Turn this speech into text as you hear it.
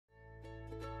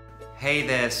Hey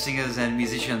there singers and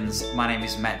musicians, my name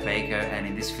is Matt Baker and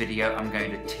in this video I'm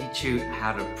going to teach you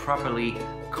how to properly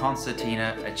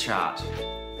concertina a chart.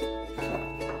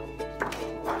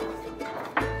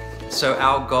 So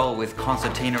our goal with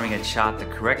concertinaing a chart the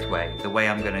correct way, the way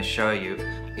I'm going to show you,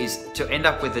 is to end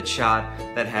up with a chart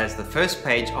that has the first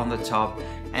page on the top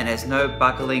and has no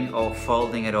buckling or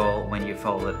folding at all when you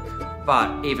fold it.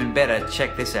 But even better,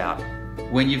 check this out.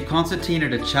 When you've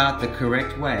concertinaed a chart the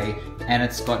correct way and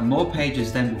it's got more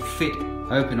pages than will fit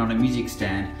open on a music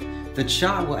stand, the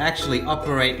chart will actually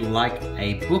operate like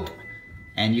a book,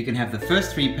 and you can have the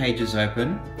first 3 pages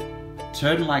open,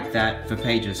 turn like that for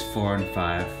pages 4 and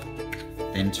 5,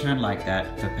 then turn like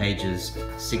that for pages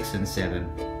 6 and 7.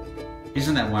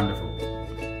 Isn't that wonderful?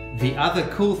 The other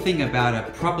cool thing about a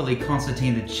properly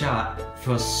concertinaed chart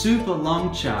for super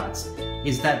long charts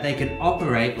is that they can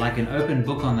operate like an open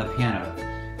book on the piano.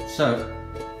 So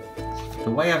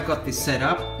the way I've got this set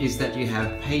up is that you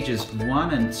have pages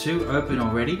 1 and 2 open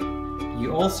already.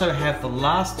 You also have the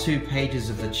last 2 pages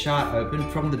of the chart open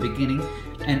from the beginning,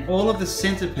 and all of the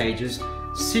center pages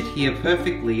sit here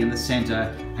perfectly in the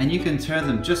center, and you can turn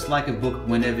them just like a book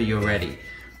whenever you're ready.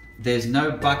 There's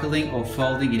no buckling or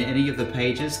folding in any of the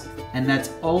pages, and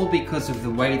that's all because of the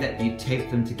way that you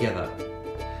tape them together.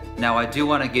 Now I do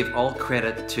want to give all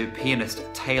credit to pianist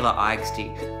Taylor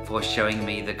Eichste for showing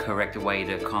me the correct way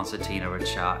to concertina a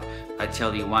chart. I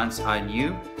tell you, once I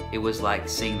knew, it was like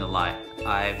seeing the light.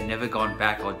 I've never gone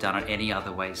back or done it any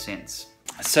other way since.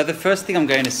 So the first thing I'm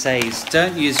going to say is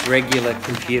don't use regular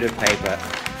computer paper,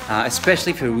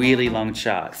 especially for really long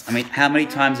charts. I mean, how many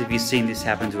times have you seen this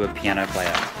happen to a piano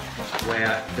player,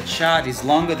 where the chart is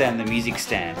longer than the music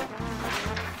stand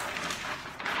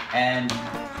and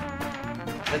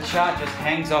the chart just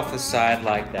hangs off the side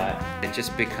like that? It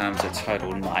just becomes a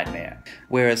total nightmare.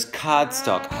 Whereas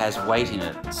cardstock has weight in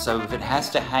it, so if it has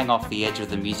to hang off the edge of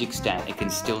the music stand, it can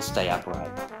still stay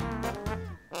upright.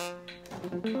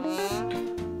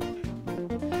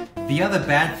 The other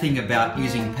bad thing about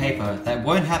using paper that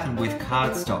won't happen with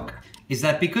cardstock is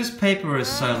that because paper is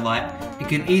so light, it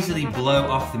can easily blow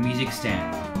off the music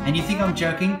stand. And you think I'm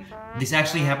joking? This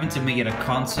actually happened to me at a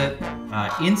concert,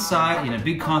 inside in a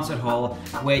big concert hall,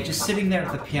 where just sitting there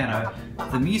at the piano,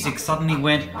 the music suddenly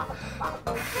went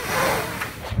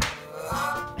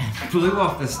and blew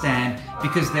off the stand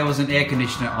because there was an air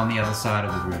conditioner on the other side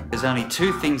of the room. There's only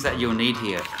 2 things that you'll need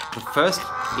here. The first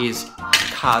is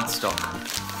cardstock,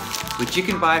 which you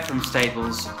can buy from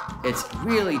Staples. It's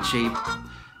really cheap,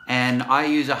 and I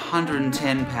use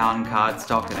 110-pound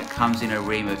cardstock, and it comes in a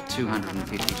ream of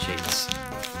 250 sheets.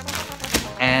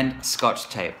 And Scotch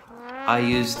tape. I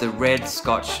use the red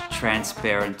Scotch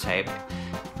transparent tape.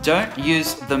 Don't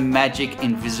use the magic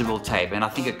invisible tape, and I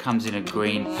think it comes in a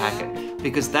green packet,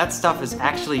 because that stuff is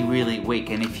actually really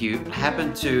weak, and if you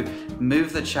happen to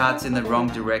move the charts in the wrong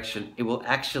direction, it will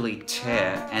actually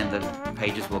tear and the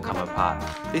pages will come apart.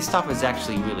 This stuff is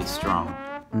actually really strong.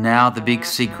 Now the big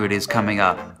secret is coming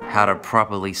up: how to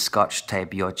properly Scotch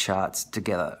tape your charts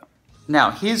together. Now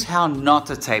here's how not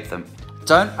to tape them.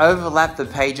 Don't overlap the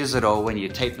pages at all when you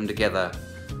tape them together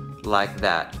like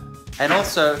that. And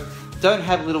also, don't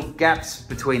have little gaps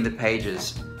between the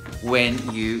pages when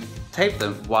you tape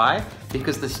them. Why?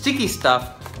 Because the sticky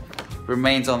stuff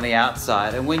remains on the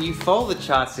outside, and when you fold the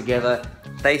charts together,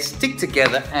 they stick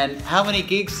together. And how many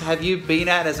gigs have you been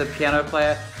at as a piano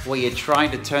player where you're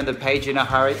trying to turn the page in a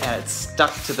hurry and it's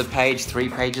stuck to the page 3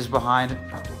 pages behind?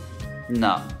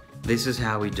 No, this is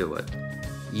how we do it.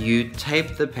 You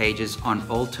tape the pages on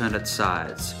alternate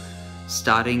sides,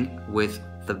 starting with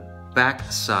the back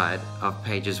side of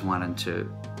pages 1 and 2,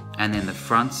 and then the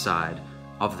front side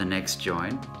of the next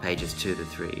join, pages 2 to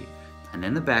 3, and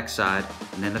then the back side,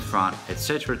 and then the front,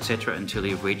 etc., etc., until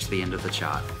you reach the end of the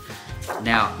chart.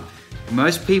 Now,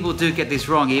 most people do get this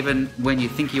wrong even when you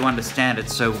think you understand it,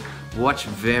 so watch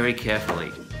very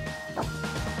carefully.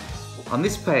 On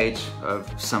this page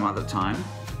of Some Other Time,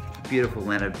 beautiful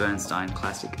Leonard Bernstein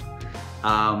classic,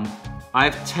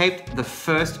 I've taped the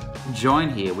first join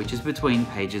here, which is between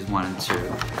pages 1 and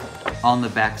 2, on the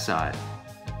back side.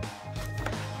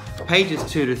 Pages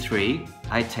 2 to 3,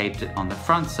 I taped it on the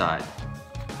front side.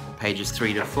 Pages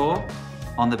 3 to 4,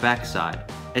 on the back side,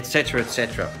 etc.,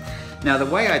 etc. Now the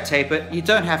way I tape it, you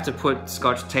don't have to put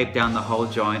Scotch tape down the whole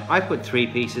joint. I put 3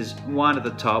 pieces, 1 at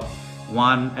the top,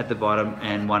 1 at the bottom,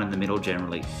 and 1 in the middle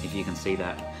generally, if you can see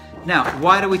that. Now,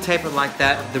 why do we tape it like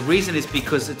that? The reason is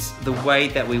because it's the way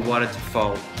that we want it to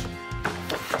fold.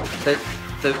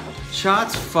 The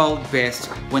charts fold best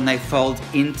when they fold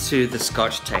into the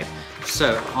Scotch tape.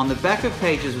 So on the back of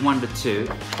pages 1 to 2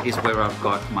 is where I've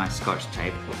got my Scotch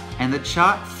tape, and the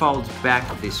chart folds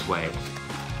back this way.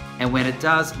 And when it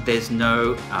does, there's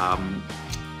no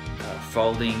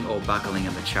folding or buckling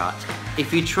in the chart.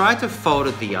 If you try to fold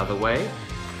it the other way,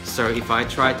 so if I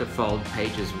tried to fold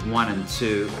pages 1 and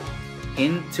 2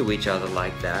 into each other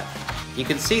like that, you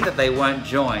can see that they won't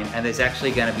join and there's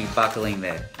actually going to be buckling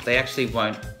there. They actually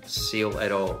won't seal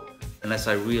at all unless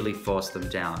I really force them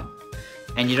down.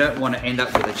 And you don't want to end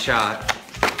up with a chart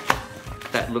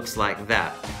that looks like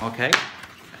that, okay?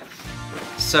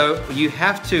 So you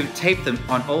have to tape them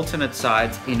on alternate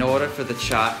sides in order for the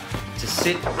chart to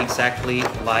sit exactly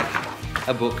like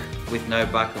a book with no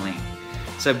buckling.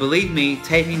 So believe me,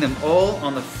 taping them all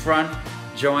on the front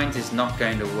joint is not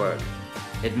going to work.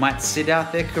 It might sit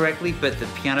out there correctly, but the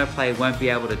piano player won't be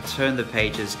able to turn the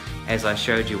pages as I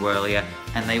showed you earlier,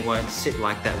 and they won't sit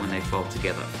like that when they fold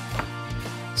together.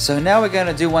 So now we're going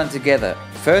to do one together.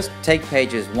 First, take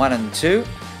pages 1 and 2,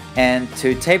 and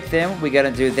to tape them, we're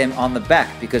going to do them on the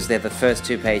back because they're the first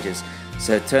 2 pages.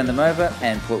 So turn them over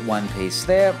and put one piece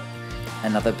there,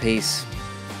 another piece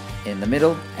in the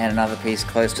middle, and another piece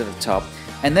close to the top.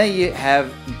 And there you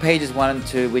have pages 1 and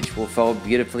 2, which will fold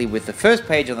beautifully with the first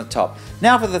page on the top.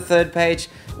 Now for the third page,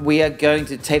 we are going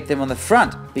to tape them on the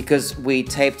front because we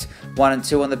taped 1 and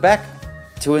 2 on the back.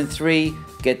 2 and 3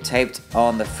 get taped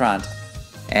on the front.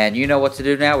 And you know what to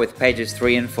do now with pages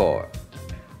 3 and 4.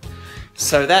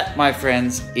 So that, my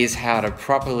friends, is how to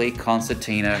properly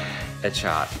concertina a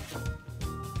chart.